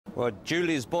Well,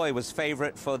 Julie's Boy was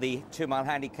favourite for the 2-mile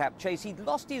handicap chase. He'd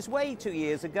lost his way 2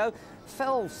 years ago,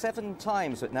 fell 7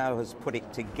 times, but now has put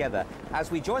it together. As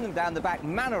we join them down the back,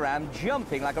 Manoram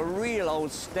jumping like a real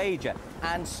old stager,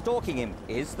 and stalking him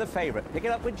is the favourite. Pick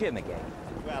it up with Jim again.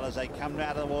 Well, as they come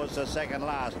round towards the second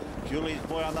last, Julie's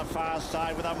Boy on the far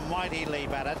side with a mighty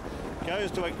leap at it.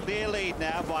 Goes to a clear lead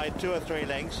now by 2 or 3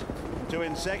 lengths. To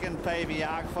in second, Pavey,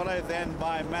 followed then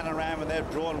by Manoram, and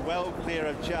they've drawn well clear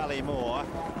of Charlie Moore.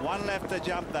 1 left to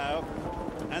jump though,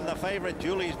 and the favourite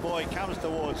Julie's Boy comes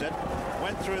towards it.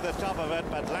 Went through the top of it,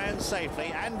 but lands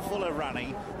safely and full of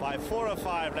running by 4 or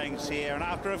 5 lengths here. And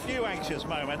after a few anxious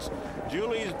moments,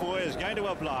 Julie's Boy is going to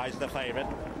oblige the favourite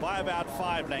by about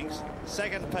 5 lengths.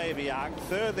 Second, Pavey,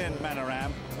 third then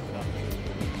Manoram,